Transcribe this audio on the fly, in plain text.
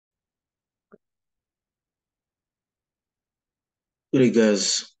Hey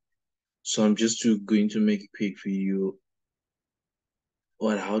guys, so I'm just going to make a quick video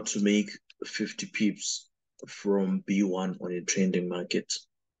on how to make 50 pips from B1 on a trending market.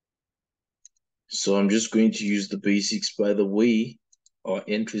 So I'm just going to use the basics. By the way, our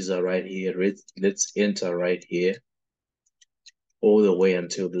entries are right here. Let's enter right here all the way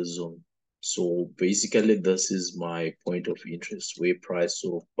until the zone. So basically, this is my point of interest where price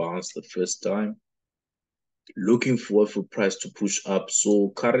sort of bounced the first time. Looking forward for price to push up.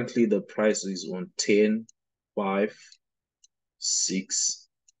 So currently the price is on 10, 5, 6,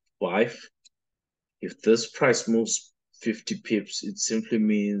 5. If this price moves 50 pips, it simply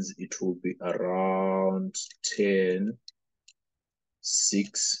means it will be around 10,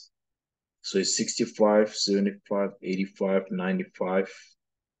 6. So it's 65, 75, 85, 95,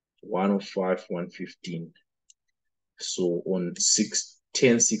 105, 115. So on 6,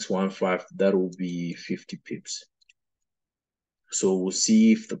 10, 6, 1, 5, that will be 50 pips. So we'll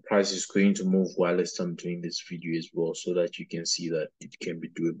see if the price is going to move while I'm doing this video as well, so that you can see that it can be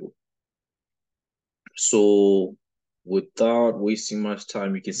doable. So without wasting much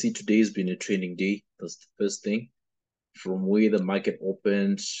time, you can see today's been a trading day. That's the first thing. From where the market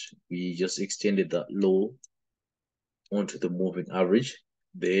opened, we just extended that low onto the moving average.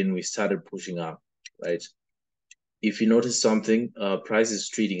 Then we started pushing up, right? If you notice something, price is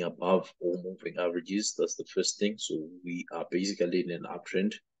trading above all moving averages. That's the first thing. So we are basically in an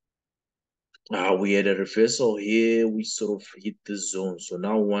uptrend. We had a reversal here. We sort of hit this zone. So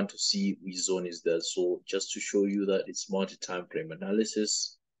now we want to see which zone is that. So just to show you that it's multi-time frame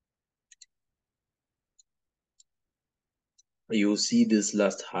analysis, you'll see this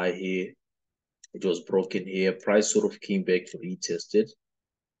last high here. It was broken here. Price sort of came back to retest it.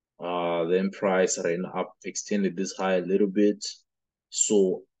 Then price ran up, extended this high a little bit.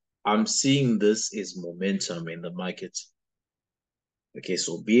 So I'm seeing this as momentum in the market. Okay,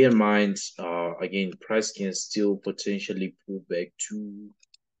 so bear in mind, again, price can still potentially pull back to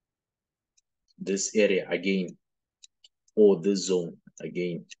this area again, or this zone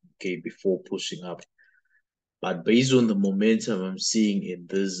again, okay, before pushing up. But based on the momentum I'm seeing in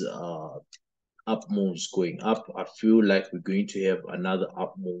this up moves going up, I feel like we're going to have another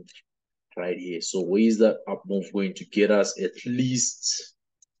up move right here. So where is that up move going to get us? At least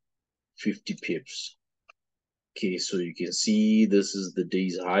 50 pips. Okay, so you can see this is the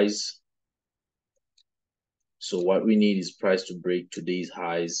day's highs. So what we need is price to break today's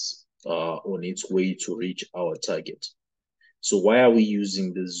highs on its way to reach our target. So why are we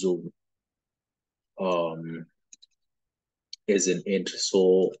using this zone as an entry?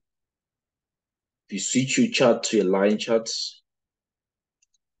 So if you switch your chart to a line chart,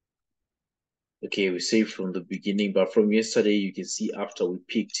 okay, we say from the beginning, but from yesterday, you can see after we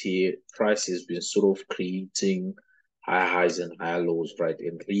peaked here, price has been sort of creating high highs and higher lows, right?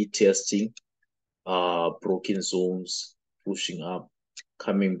 And retesting broken zones, pushing up,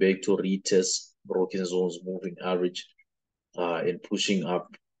 coming back to retest broken zones, moving average, and pushing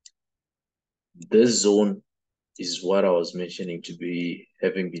up. This zone is what I was mentioning to be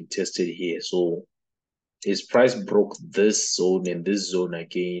having been tested here. So as price broke this zone and this zone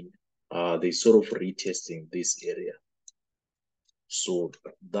again, they sort of retesting this area. So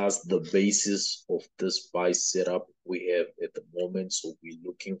that's the basis of this buy setup we have at the moment. So we're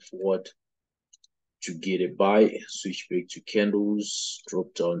looking forward to get a buy, switch back to candles,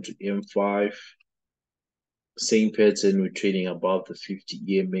 drop down to M5. Same pattern, we're trading above the 50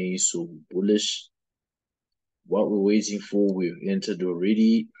 EMA, so bullish. What we're waiting for, we've entered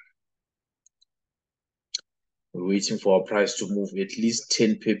already. We're waiting for our price to move at least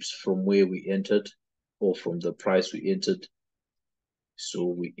 10 pips from where we entered, or from the price we entered. So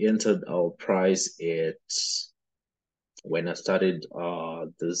we entered our price at, when I started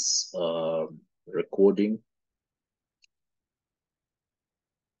this recording,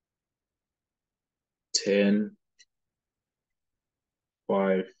 10,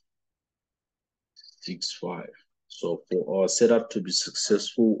 5, 6, 5. So for our setup to be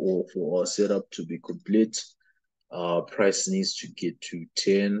successful, or for our setup to be complete, price needs to get to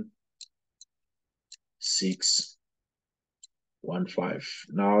 10, 6, 1, 5.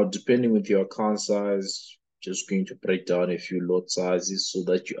 Now, depending with your account size, just going to break down a few lot sizes so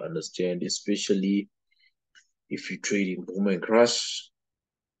that you understand, especially if you trade in boom and crash.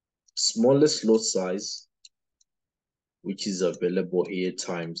 Smallest lot size, which is available here,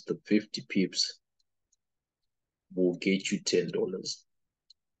 times the 50 pips, will get you $10.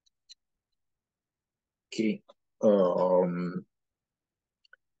 Okay.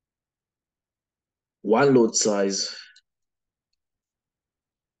 One lot size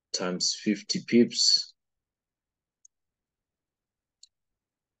times 50 pips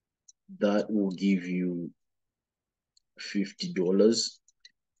that will give you $50.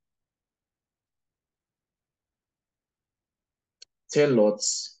 10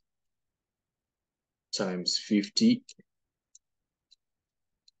 lots times 50.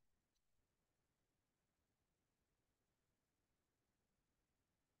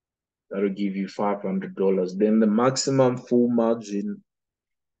 That'll give you $500. Then the maximum full margin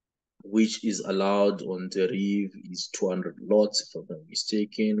which is allowed on Deriv is 200 lots, if I'm not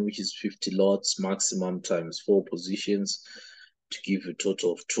mistaken, which is 50 lots maximum times 4 positions to give a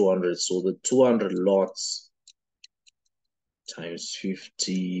total of 200. So the 200 lots times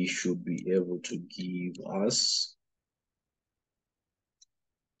 50 should be able to give us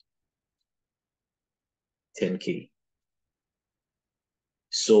 10K.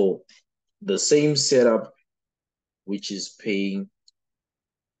 So the same setup, which is paying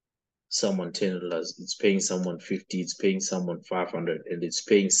someone $10, it's paying someone 50, it's paying someone 500, and it's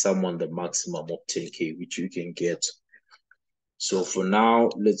paying someone the maximum of 10K, which you can get. So for now,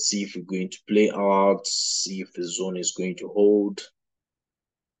 let's see if we're going to play out, see if the zone is going to hold.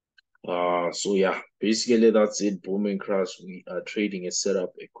 So yeah, basically that's it. Boom and crash. We are trading a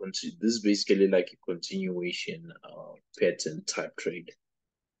setup. This is basically like a continuation pattern type trade.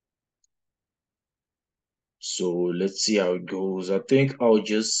 So let's see how it goes. I think I'll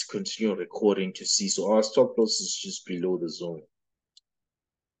just continue recording to see. So our stop loss is just below the zone.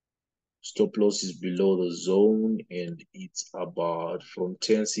 Stop loss is below the zone, and it's about from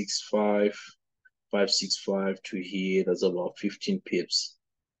 10.65, 565 to here. That's about 15 pips.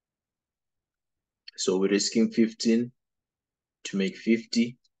 So we're risking 15 to make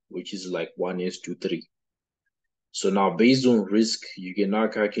 50, which is like 1:3. So now based on risk, you can now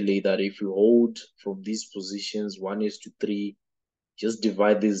calculate that if you hold from these positions 1:3, just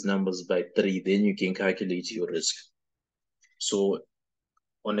divide these numbers by 3, then you can calculate your risk. So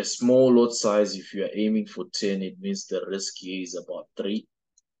on a small lot size, if you are aiming for 10, it means the risk here is about 3.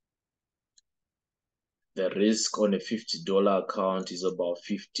 The risk on a $50 account is about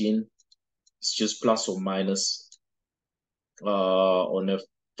 15. It's just plus or minus. On a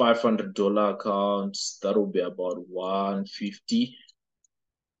 $500 account, that will be about 150.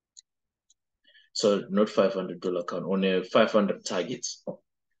 So not $500 account, on a 500 targets.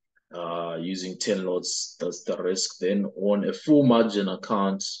 Using 10 lots, that's the risk. Then on a full margin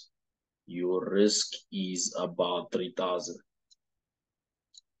account, your risk is about 3,000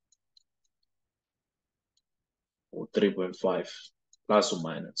 or 3.5 plus or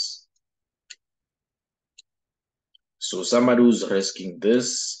minus. So somebody who's risking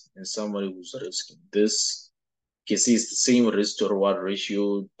this and somebody who's risking this, you can see it's the same risk to reward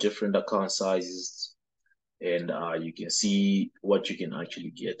ratio, different account sizes, and you can see what you can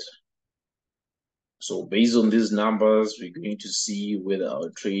actually get. So based on these numbers, we're going to see whether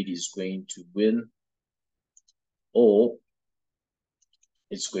our trade is going to win or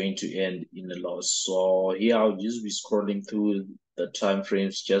it's going to end in a loss. So here I'll just be scrolling through the time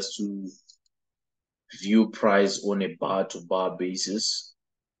frames just to view price on a bar-to-bar basis,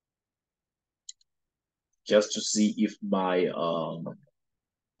 just to see if my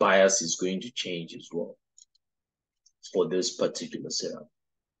bias is going to change as well for this particular setup.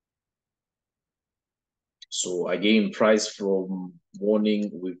 So again, price from morning,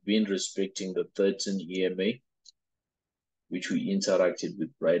 we've been respecting the 13 EMA, which we interacted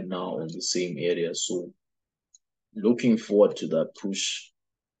with right now on the same area. So looking forward to that push.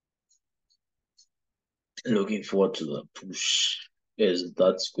 Looking forward to the push, as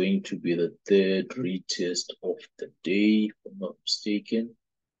that's going to be the third retest of the day, if I'm not mistaken.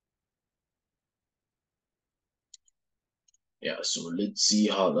 Yeah, so let's see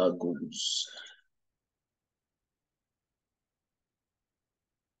how that goes.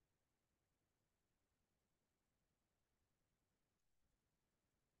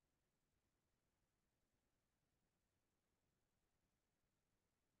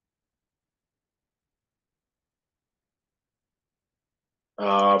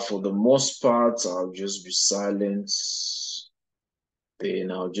 For the most part, I'll just be silent.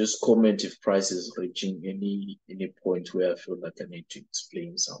 Then I'll just comment if price is reaching any point where I feel like I need to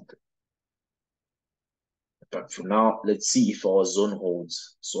explain something. But for now, let's see if our zone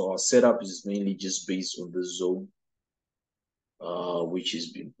holds. So our setup is mainly just based on the zone, which has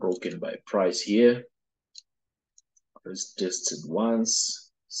been broken by price here. Let's test it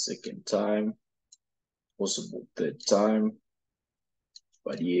once, second time, possible third time.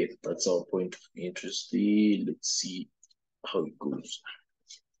 But yeah, that's our point of interest. Let's see how it goes.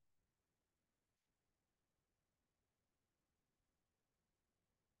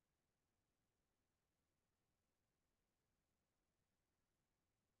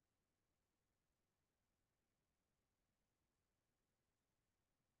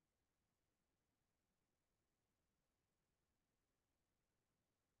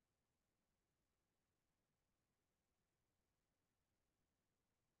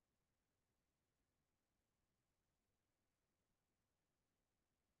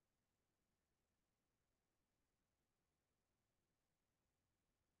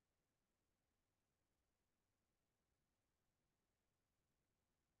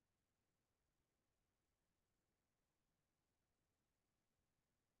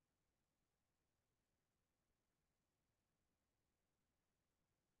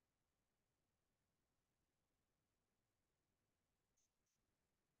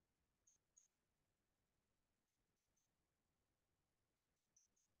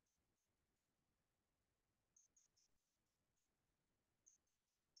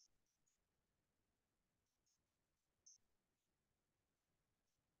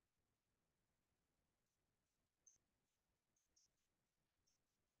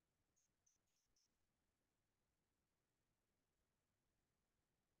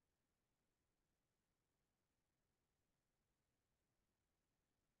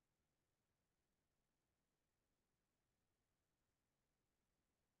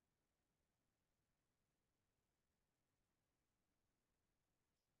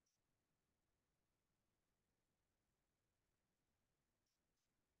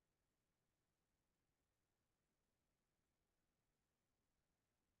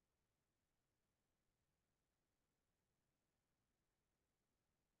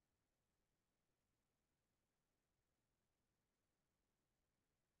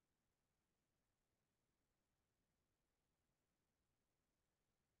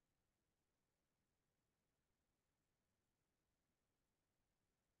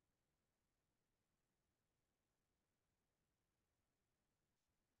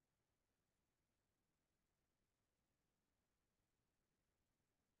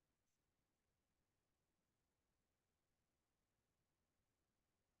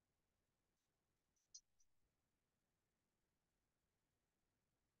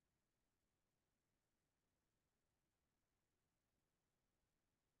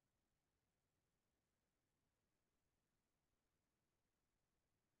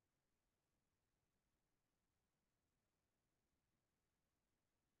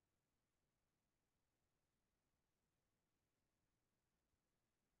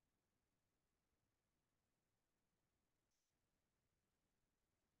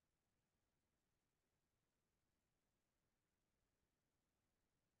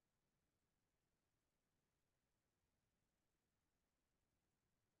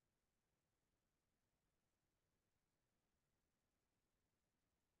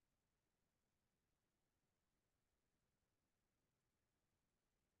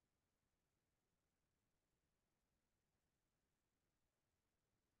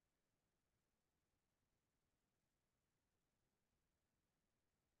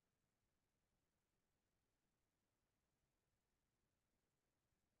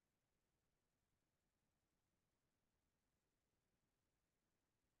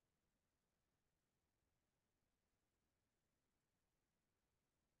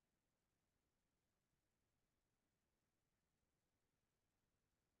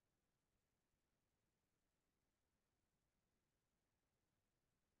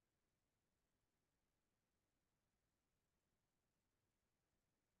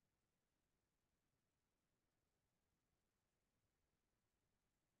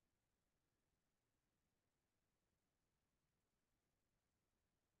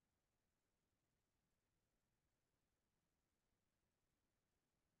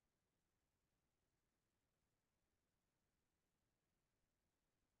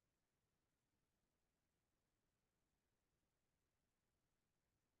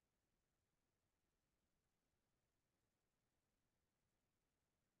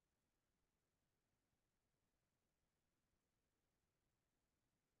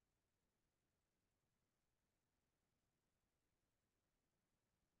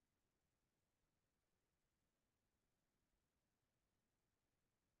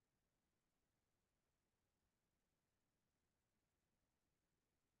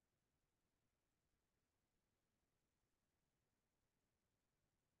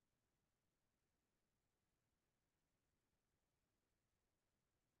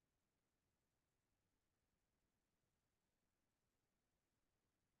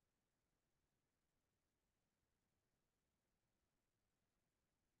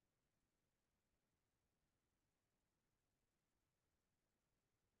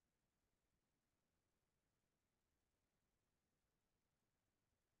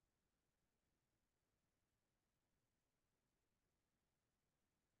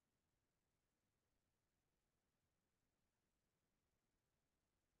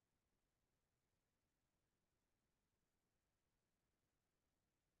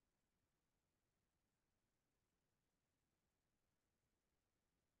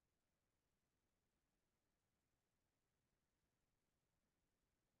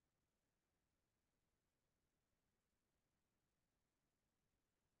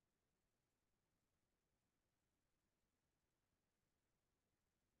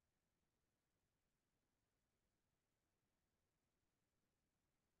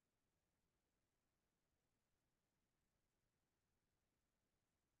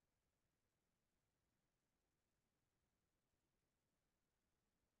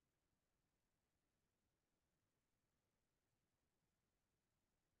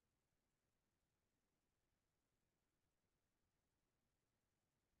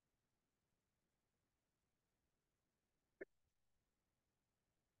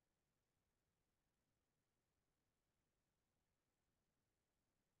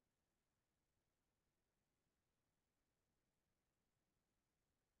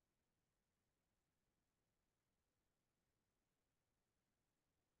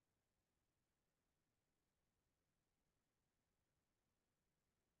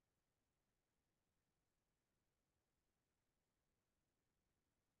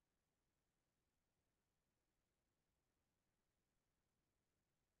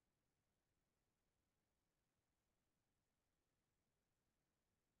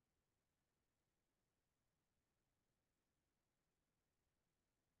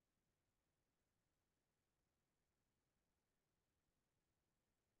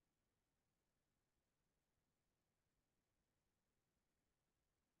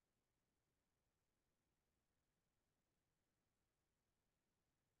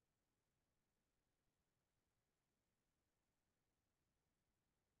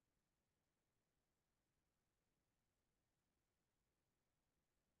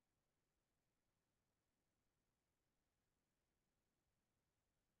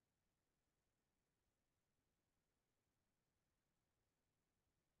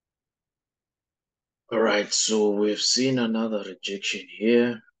 All right, so we've seen another rejection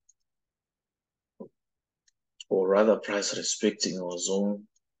here, or rather price respecting our zone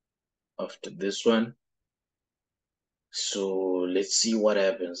after this one. So let's see what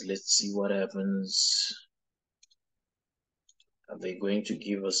happens. Let's see what happens. Are they going to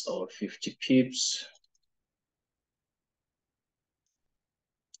give us our 50 pips?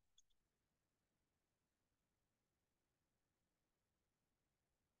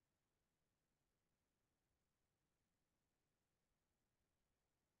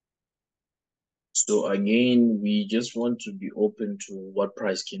 So again, we just want to be open to what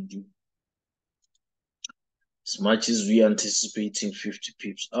price can do. As much as we are anticipating 50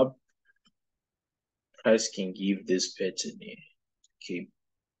 pips up, price can give this pattern here. Okay.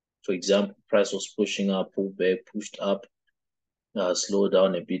 For example, price was pushing up, pulled back, pushed up, slow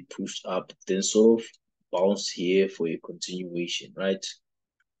down a bit, pushed up, then sort of bounce here for a continuation, right?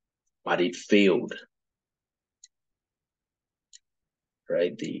 But it failed,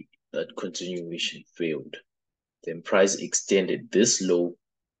 right? That continuation failed. Then price extended this low,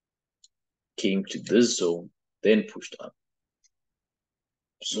 came to this zone, then pushed up.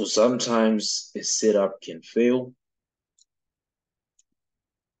 So sometimes a setup can fail.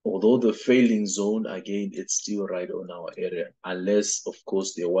 Although the failing zone, again, it's still right on our area. Unless, of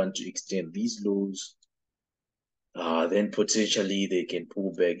course, they want to extend these lows, then potentially they can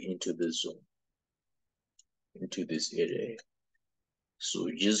pull back into the zone, into this area. So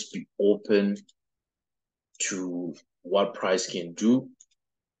just be open to what price can do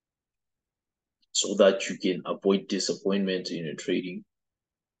so that you can avoid disappointment in your trading.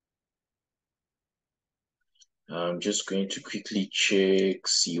 I'm just going to quickly check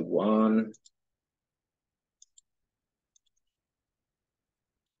C1.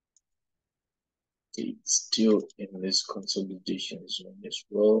 It's still in this consolidation zone as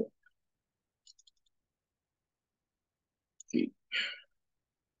well. Okay.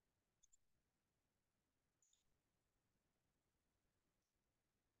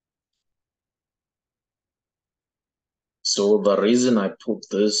 So the reason I put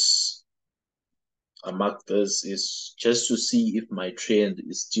this, I mark this is just to see if my trend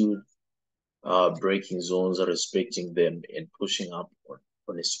is still breaking zones, respecting them, and pushing up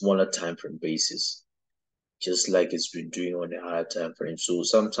on a smaller time frame basis, just like it's been doing on a higher time frame. So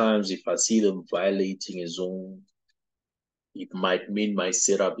sometimes if I see them violating a zone, it might mean my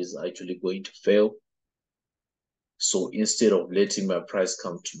setup is actually going to fail. So instead of letting my price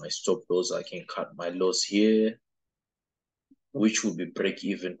come to my stop loss, I can cut my loss here, which will be break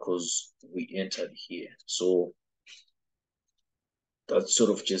even because we entered here. So that sort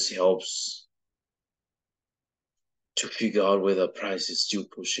of just helps to figure out whether price is still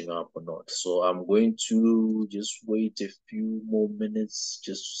pushing up or not. So I'm going to just wait a few more minutes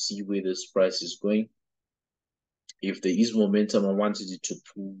just to see where this price is going. If there is momentum, I wanted it to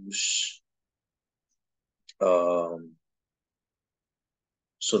push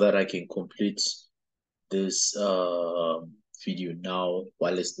so that I can complete this video now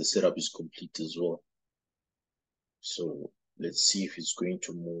while the setup is complete as well. So let's see if it's going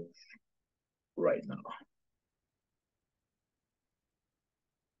to move right now.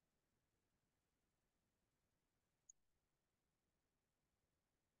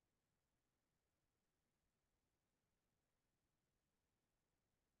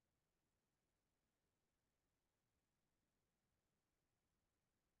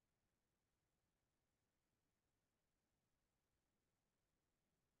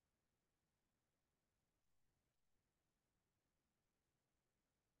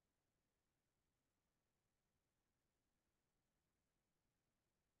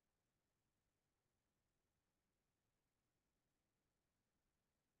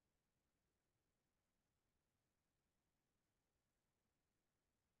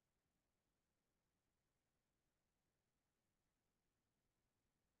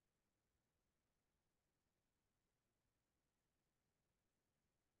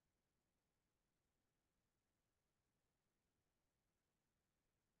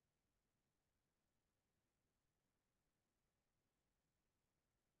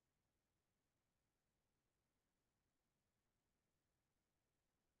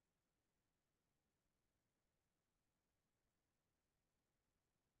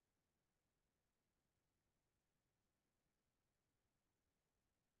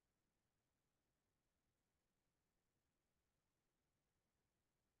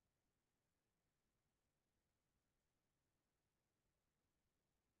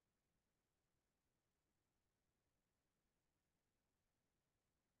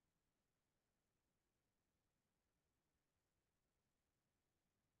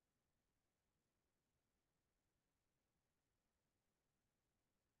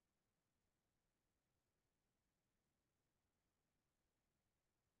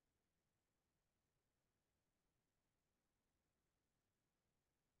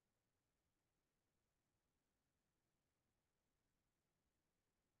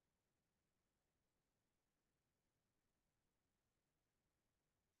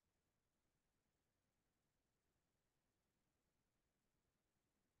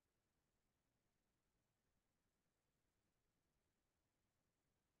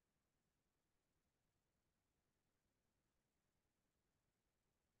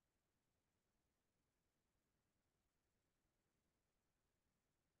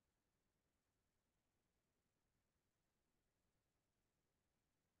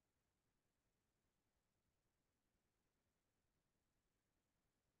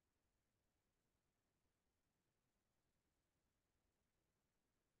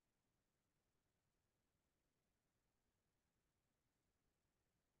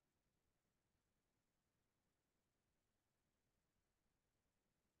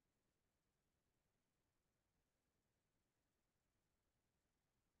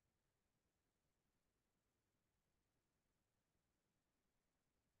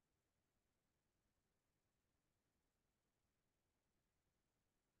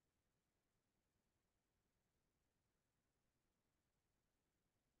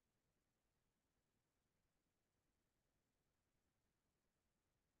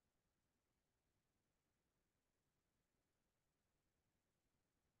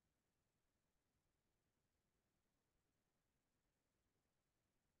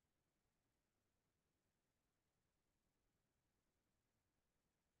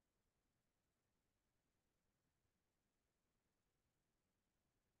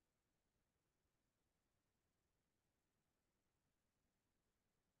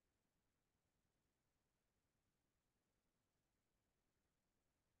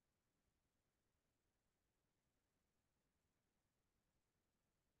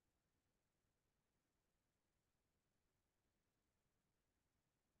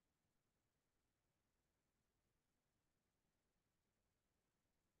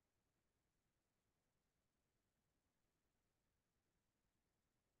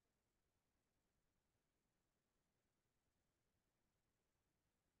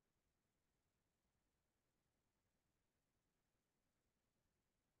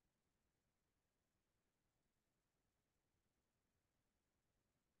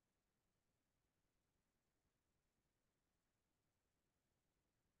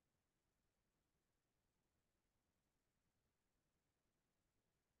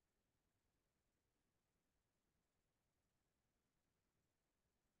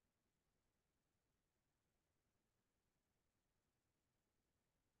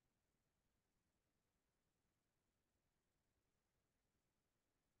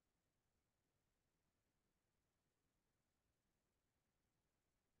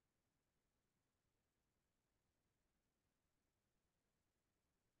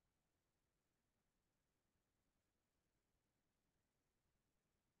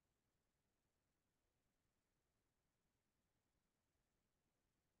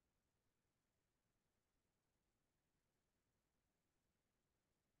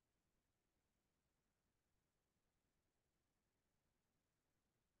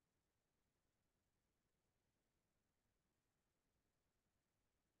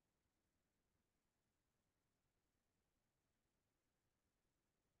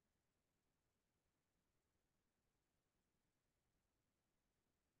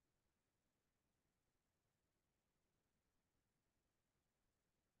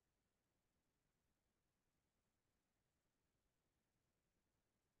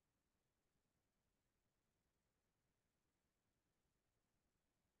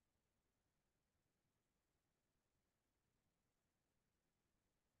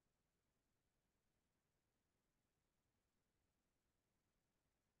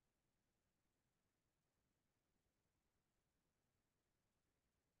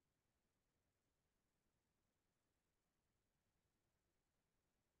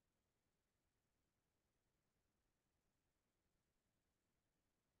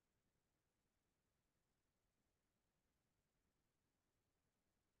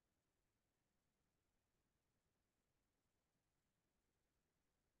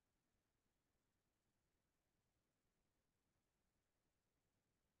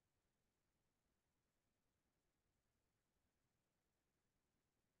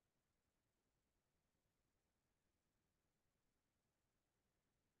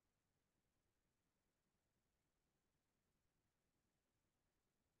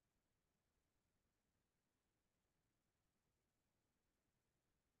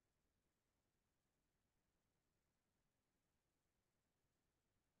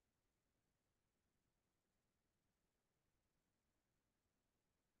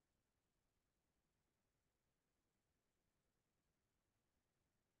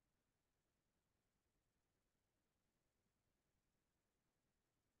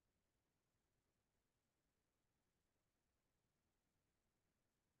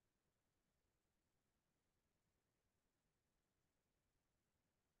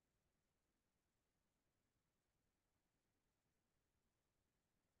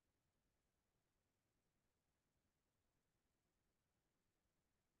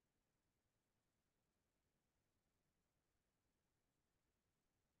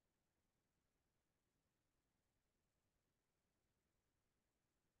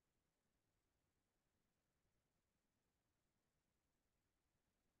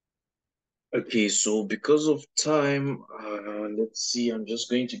 Okay, so because of time, let's see, I'm just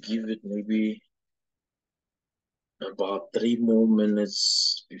going to give it maybe about 3 more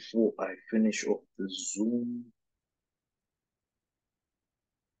minutes before I finish off the Zoom.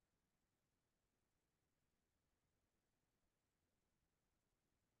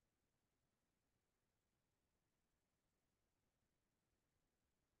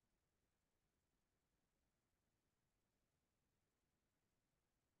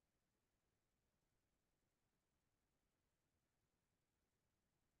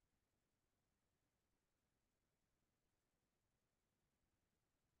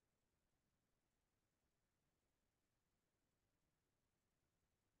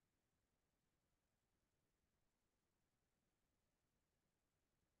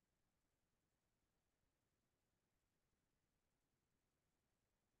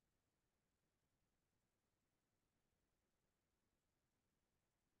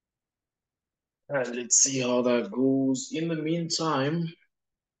 Let's see how that goes. In the meantime,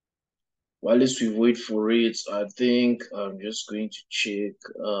 while we wait for it, I think I'm just going to check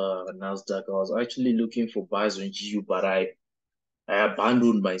Nasdaq. I was actually looking for buys on GU, but I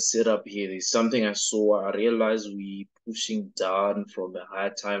abandoned my setup here. There's something I saw. I realized we pushing down from a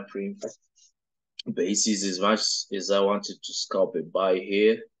higher time frame basis. As much as I wanted to scalp a buy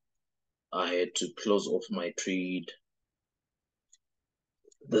here, I had to close off my trade.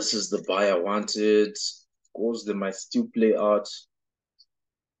 This is the buy I wanted. Of course, they might still play out.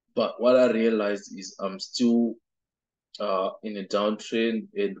 But what I realized is I'm still in a downtrend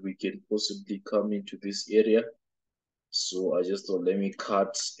and we can possibly come into this area. So I just thought, let me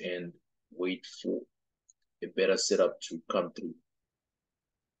cut and wait for a better setup to come through.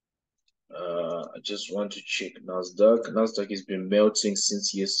 I just want to check Nasdaq. Nasdaq has been melting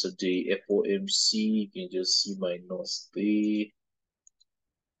since yesterday. FOMC, you can just see my notes there.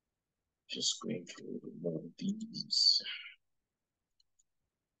 Just going to remove these.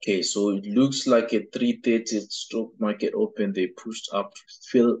 Okay, so it looks like a 3:30 stock market open. They pushed up to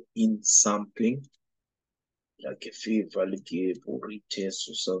fill in something like a fair value gap or retest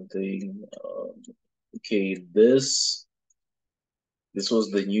or something. Okay, this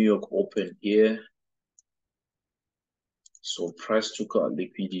was the New York Open here. So price took out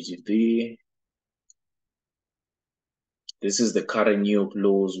liquidity there. This is the current New York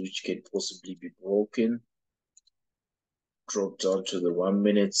lows, which can possibly be broken. Drop down to the 1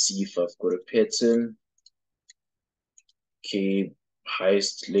 minute, see if I've got a pattern. Okay,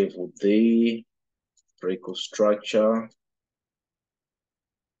 highest level there, break of structure.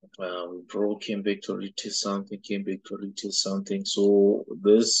 We broke, came back to retest something, came back to retest something. So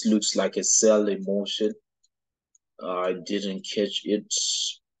this looks like a sell emotion. I didn't catch it,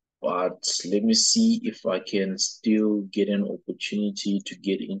 but let me see if I can still get an opportunity to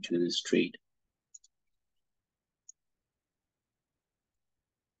get into this trade.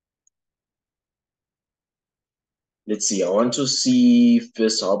 Let's see. I want to see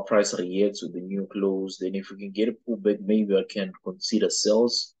first how price reacts with the new close. Then if we can get a pullback, maybe I can consider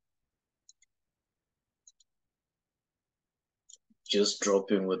sells. Just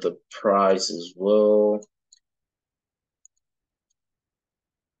dropping with the price as well.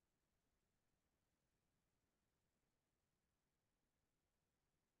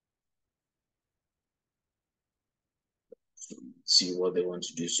 See what they want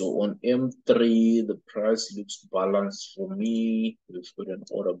to do. So on M3, the price looks balanced for me. We've got an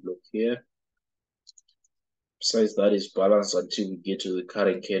order block here. Besides that, is balanced until we get to the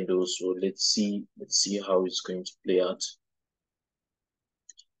current candle. So let's see how it's going to play out.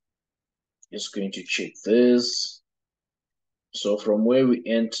 Just going to check this. So from where we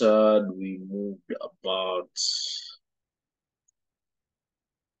entered, we moved about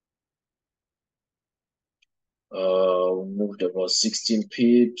moved about 16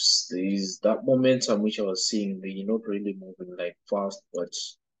 pips. There's that momentum which I was seeing. They're not really moving like fast, but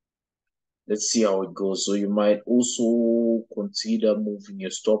let's see how it goes. So you might also consider moving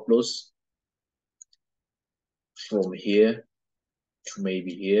your stop loss from here to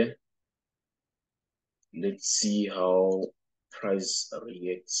maybe here. Let's see how price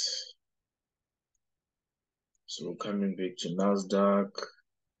reacts. So coming back to Nasdaq.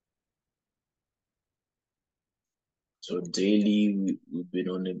 So daily we've been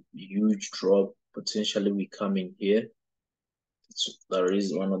on a huge drop. Potentially we come in here. So that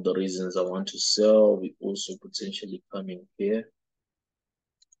is one of the reasons I want to sell. We also potentially coming here.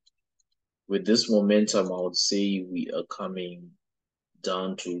 With this momentum, I would say we are coming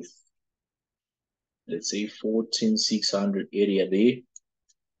down to, let's say, 14,600 area there.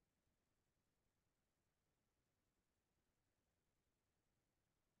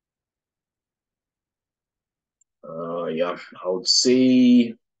 Yeah, I would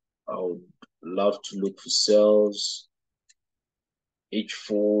say I would love to look for sales.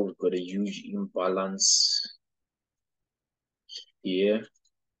 H4, we've got a huge imbalance here.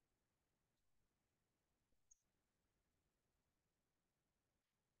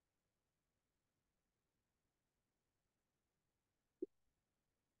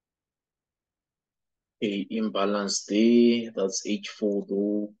 A imbalance there. That's H4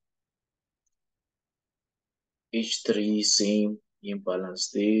 though. H3, same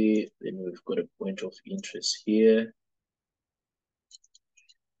imbalance there. Then we've got a point of interest here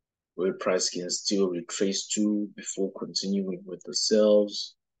where price can still retrace to before continuing with the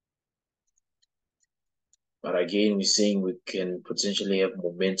sales. But again, we're saying we can potentially have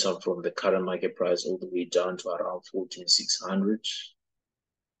momentum from the current market price all the way down to around 14,600.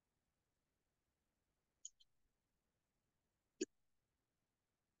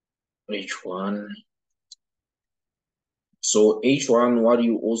 H1. So H1, what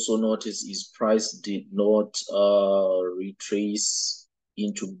you also notice is price did not retrace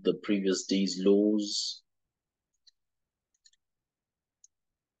into the previous day's lows.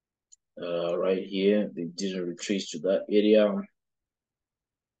 Right here, they didn't retrace to that area.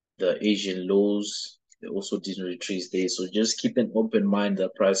 The Asian lows, they also didn't retrace there. So just keep an open mind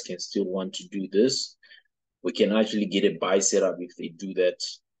that price can still want to do this. We can actually get a buy setup if they do that.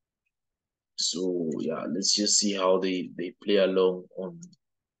 So yeah, let's just see how they play along on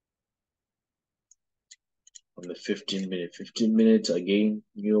the 15 minute. 15 minutes again,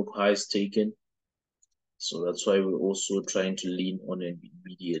 New York highs taken. So that's why we're also trying to lean on an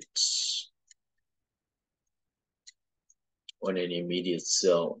immediate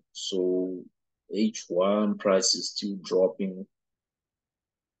sell. So H1 price is still dropping.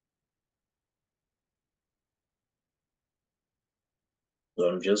 So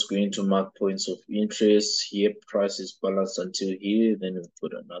I'm just going to mark points of interest. Here price is balanced until here. Then we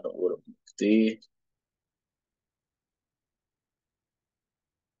put another order there.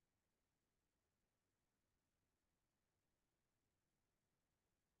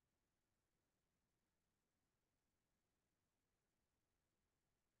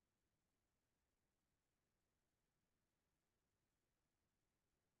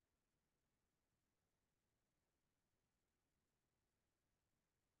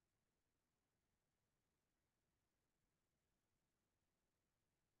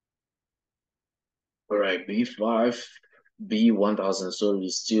 All right, B5, B1000, sorry,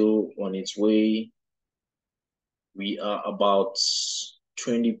 is still on its way. We are about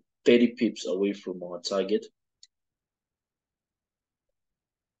 20, 30 pips away from our target.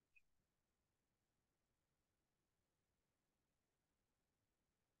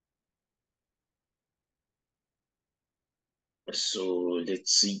 So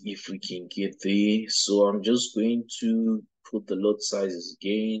let's see if we can get there. So I'm just going to put the lot sizes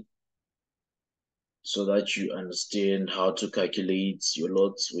again so that you understand how to calculate your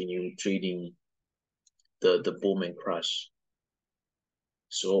lots when you're trading the boom and crash.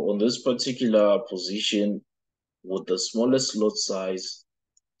 So on this particular position, with the smallest lot size,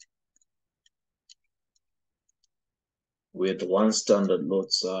 with one standard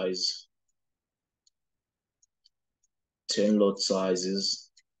lot size, 10 lot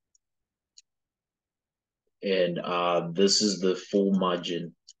sizes, and this is the full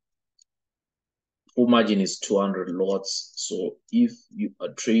margin. Full margin is 200 lots. So if you are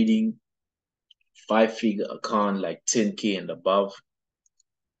trading 5-figure account like 10K and above,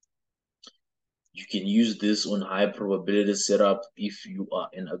 you can use this on high probability setup if you are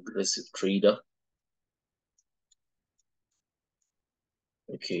an aggressive trader.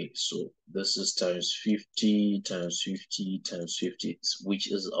 Okay, so this is times 50, times 50, times 50,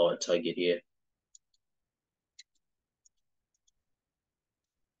 which is our target here.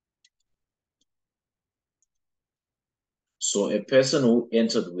 So a person who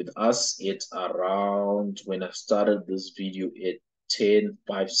entered with us at around, when I started this video at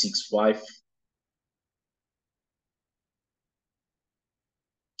 10,565,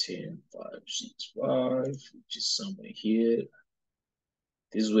 10,565, which is somewhere here.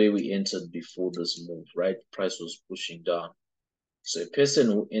 This is where we entered before this move, right? Price was pushing down. So a person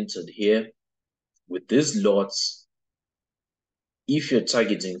who entered here with these lots, if you're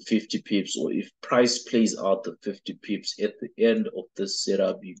targeting 50 pips or if price plays out the 50 pips at the end of this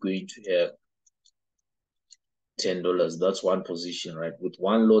setup, you're going to have $10. That's one position, right? With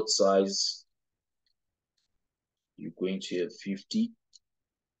one lot size, you're going to have 50.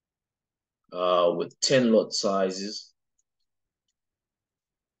 With 10 lot sizes,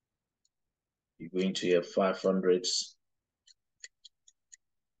 you're going to have 500.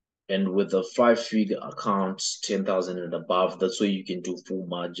 And with a 5-figure account, 10,000 and above, that's where you can do full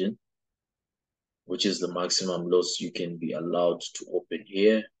margin, which is the maximum loss you can be allowed to open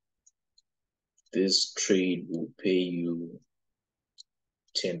here. This trade will pay you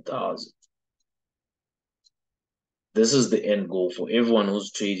 10,000. This is the end goal for everyone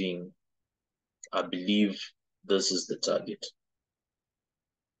who's trading. I believe this is the target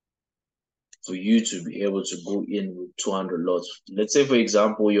for you to be able to go in with 200 lots. Let's say, for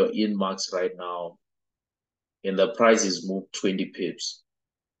example, you're in max right now and the price is moved 20 pips.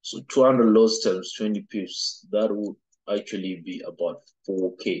 So 200 lots times 20 pips, that would actually be about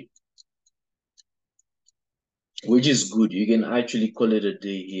 4K, which is good. You can actually call it a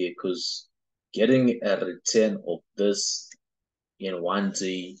day here because getting a return of this in one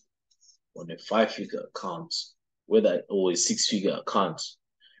day on a 5-figure account, whether or a 6-figure account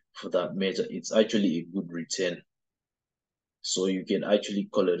for that matter, it's actually a good return. So you can actually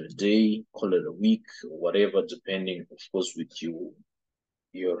call it a day, call it a week, or whatever, depending, of course, with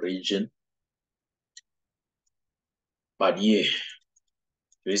your region. But yeah,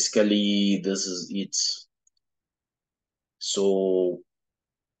 basically this is it. So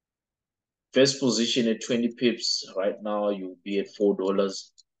first position at 20 pips. Right now you'll be at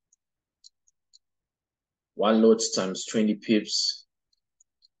 $4. One lot times 20 pips.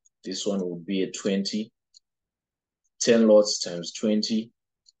 This one will be at 20. 10 lots times 20.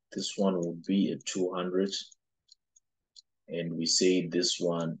 This one will be at 200. And we say this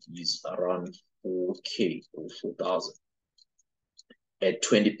one is around 4K or 4,000 at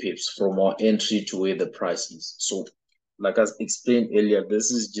 20 pips from our entry to where the price is. So like I explained earlier,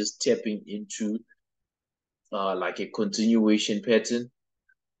 this is just tapping into like a continuation pattern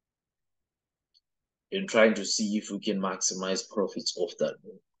and trying to see if we can maximize profits off that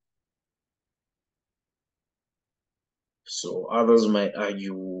move. So others might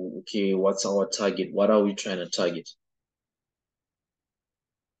argue, okay, what's our target? What are we trying to target?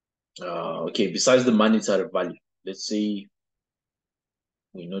 Okay, besides the monetary value, let's say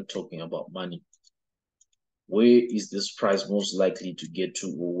we're not talking about money. Where is this price most likely to get to,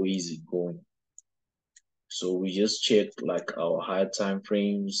 or where is it going? So we just check like our higher time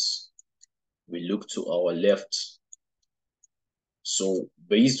frames. We look to our left. So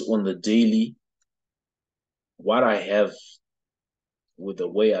based on the daily, what I have with the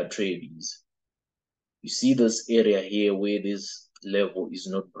way I trade is, you see this area here where this level is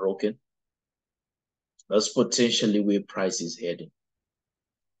not broken? That's potentially where price is heading.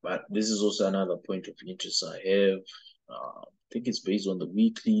 But this is also another point of interest I have. I think it's based on the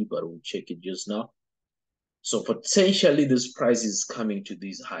weekly, but we'll check it just now. So potentially this price is coming to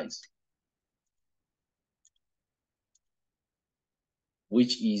these highs,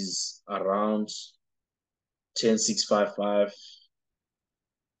 which is around 10,655,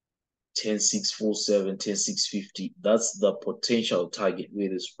 10,647, 10,650. That's the potential target where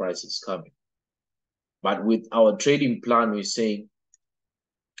this price is coming. But with our trading plan, we're saying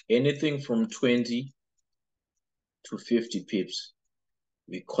anything from 20 to 50 pips,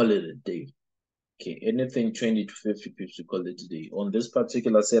 we call it a day. Okay, anything 20 to 50 pips, we call it a day. On this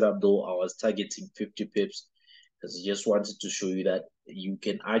particular setup, though, I was targeting 50 pips because I just wanted to show you that you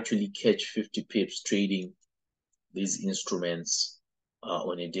can actually catch 50 pips trading these instruments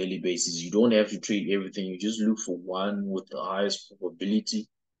on a daily basis. You don't have to trade everything. You just look for one with the highest probability.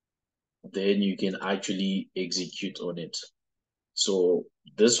 Then you can actually execute on it. So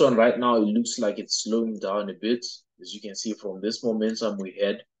this one right now, it looks like it's slowing down a bit. As you can see from this momentum we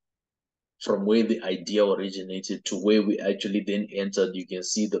had, from where the idea originated to where we actually then entered, you can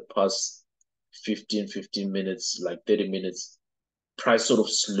see the past 15 minutes, like 30 minutes, price sort of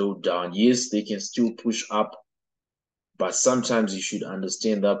slowed down. Yes, they can still push up, but sometimes you should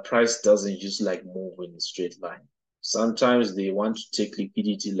understand that price doesn't just like move in a straight line. Sometimes they want to take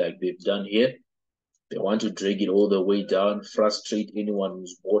liquidity like they've done here. They want to drag it all the way down, frustrate anyone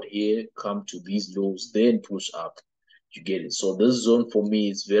who's bought here, come to these lows, then push up. You get it. So this zone for me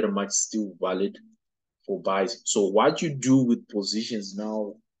is very much still valid for buys. So what you do with positions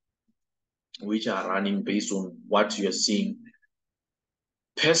now, which are running based on what you're seeing,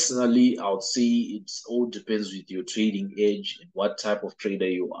 personally, I would say it all depends with your trading edge and what type of trader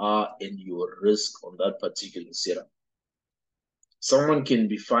you are and your risk on that particular setup. Someone can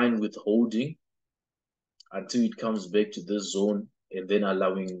be fine with holding until it comes back to this zone and then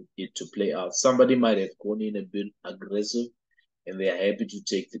allowing it to play out. Somebody might have gone in a bit aggressive and they are happy to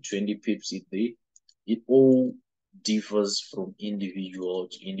take the 20 pips if they. It all differs from individual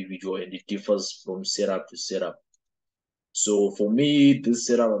to individual and it differs from setup to setup. So for me, this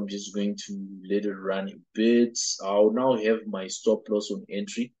setup, I'm just going to let it run a bit. I'll now have my stop loss on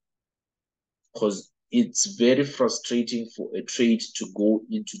entry. because it's very frustrating for a trade to go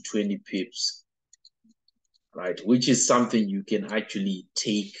into 20 pips, right? Which is something you can actually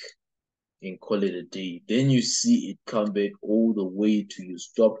take and call it a day. Then you see it come back all the way to your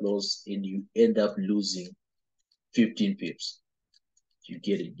stop loss and you end up losing 15 pips. You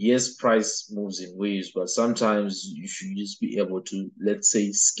get it. Yes, price moves in waves, but sometimes you should just be able to, let's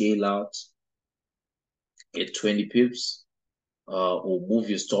say, scale out at 20 pips, or move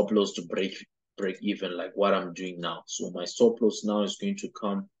your stop loss to break even, like what I'm doing now. So my stop loss now is going to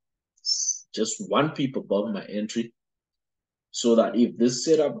come just 1 pip above my entry, so that if this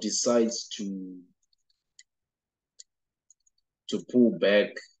setup decides to pull back,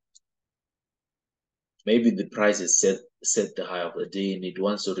 maybe the price is set the high of the day and it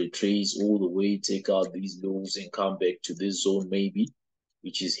wants to retrace all the way, take out these lows and come back to this zone maybe,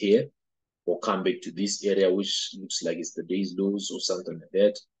 which is here, or come back to this area which looks like it's the day's lows or something like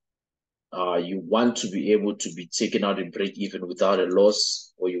that. You want to be able to be taken out and break even without a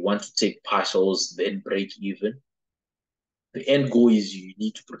loss, or you want to take partials then break even. The end goal is you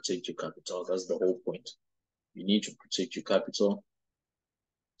need to protect your capital. That's the whole point. You need to protect your capital.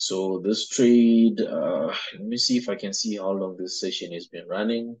 So this trade, let me see if I can see how long this session has been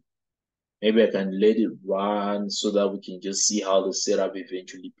running. Maybe I can let it run so that we can just see how the setup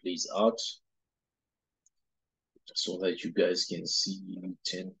eventually plays out, so that you guys can see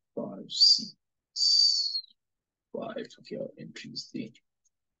 10, 5, 6, 5. Okay, our entries there.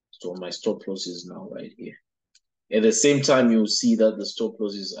 So my stop loss is now right here. At the same time, you'll see that the stop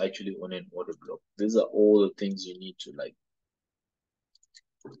loss is actually on an order block. These are all the things you need to like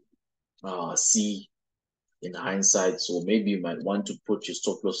see in hindsight. So maybe you might want to put your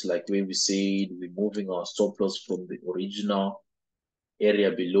stop loss like where we said we're moving our stop loss from the original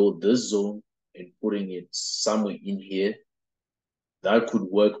area below this zone and putting it somewhere in here. That could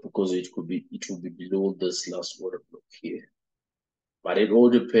work because it will be below this last order block here. But it all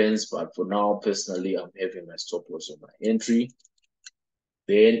depends. But for now, personally, I'm having my stop loss on my entry.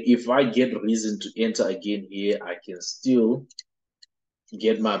 Then if I get reason to enter again here, I can still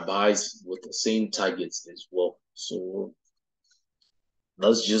get my buys with the same targets as well. So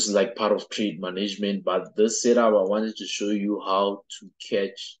that's just like part of trade management. But this setup, I wanted to show you how to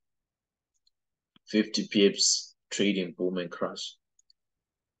catch 50 pips trading boom and crash.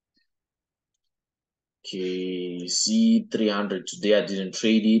 Okay, see 300 today. I didn't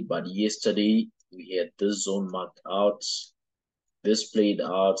trade it, but yesterday we had this zone marked out. This played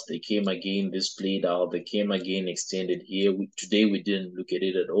out, they came again, this played out, they came again, extended here. Today we didn't look at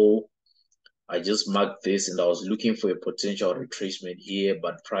it at all. I just marked this and I was looking for a potential retracement here,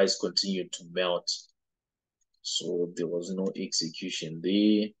 but price continued to melt. So there was no execution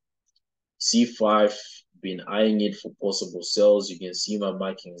there. C5, been eyeing it for possible sells. You can see my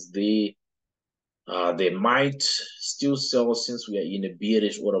markings there. They might still sell since we are in a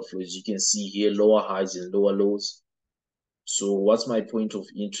bearish order flow. As you can see here, lower highs and lower lows. So what's my point of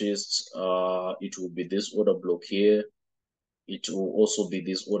interest? It will be this order block here. It will also be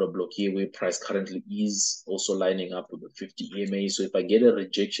this order block here where price currently is, also lining up with the 50 EMA. So if I get a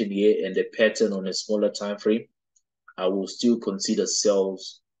rejection here and a pattern on a smaller time frame, I will still consider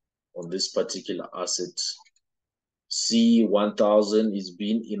sells on this particular asset. C1000 is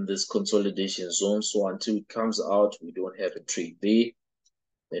been in this consolidation zone. So until it comes out, we don't have a trade there.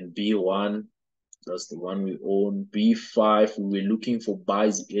 Then B1, that's the one we own. B5, we were looking for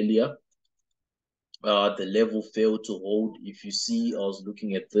buys earlier. The level failed to hold. If you see, I was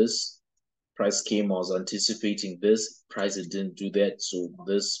looking at this. Price came, I was anticipating this. Price didn't do that. So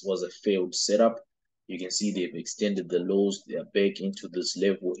this was a failed setup. You can see they've extended the lows. They are back into this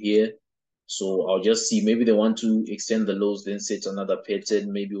level here. So I'll just see. Maybe they want to extend the lows, then set another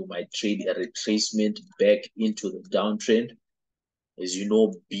pattern. Maybe we might trade a retracement back into the downtrend. As you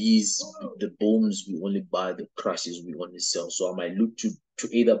know, the booms, we only buy, the crashes, we only sell. So I might look to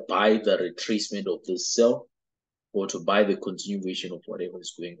either buy the retracement of this sell or to buy the continuation of whatever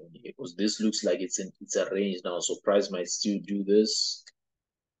is going on here. Because this looks like it's a range now. So price might still do this.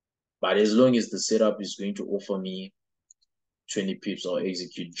 But as long as the setup is going to offer me 20 pips, I'll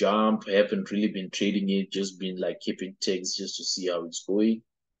execute. Jump, I haven't really been trading it, just been like keeping tags just to see how it's going.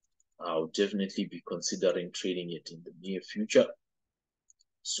 I'll definitely be considering trading it in the near future.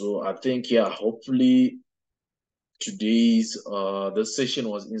 So I think, yeah, hopefully today's the session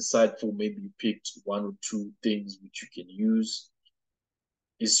was insightful. Maybe you picked 1 or 2 things which you can use,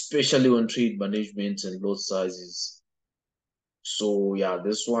 especially on trade management and lot sizes. So yeah,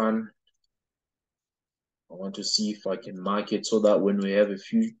 this one I want to see if I can mark it so that when we have a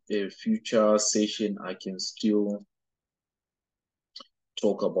future session, I can still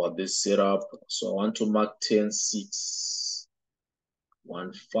talk about this setup. So I want to mark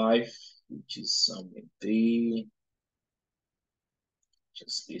 10,615, which is somewhere there.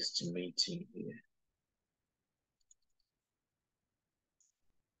 Just estimating here.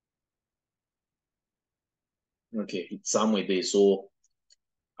 Okay, it's somewhere there. So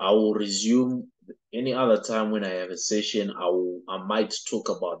I will resume any other time when I have a session. I might talk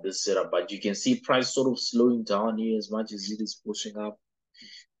about this setup, but you can see price sort of slowing down here as much as it is pushing up.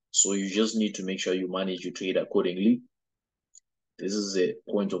 So you just need to make sure you manage your trade accordingly. This is a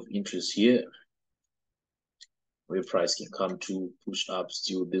point of interest here where price can come to push up.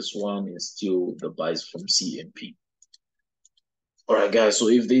 Still this one is still the buys from CMP. All right, guys. So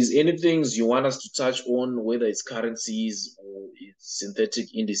if there's anything you want us to touch on, whether it's currencies or it's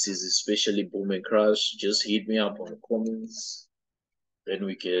synthetic indices, especially boom and crash, just hit me up on the comments. Then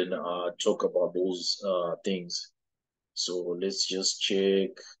we can talk about those things. So let's just check.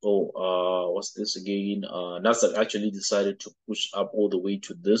 Oh, what's this again? Nasdaq actually decided to push up all the way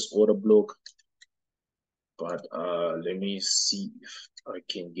to this order block. But let me see if I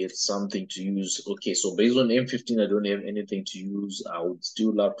can get something to use. Okay, so based on M15, I don't have anything to use. I would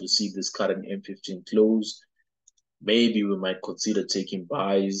still love to see this current M15 close. Maybe we might consider taking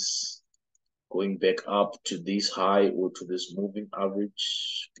buys, going back up to this high or to this moving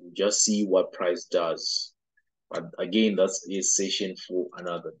average. We'll just see what price does. But again, that's a session for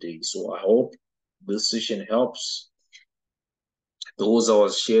another day. So I hope this session helps. Those I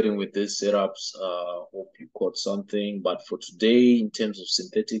was sharing with these setups, hope you caught something. But for today, in terms of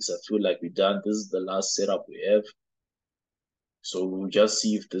synthetics, I feel like we're done. This is the last setup we have. So we'll just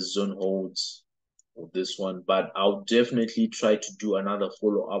see if the zone holds for this one. But I'll definitely try to do another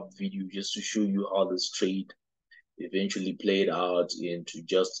follow-up video just to show you how this trade eventually played out and to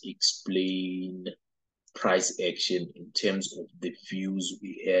just explain price action in terms of the views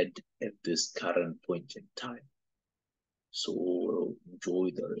we had at this current point in time. So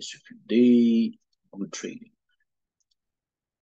enjoy the rest of your day. Good trading.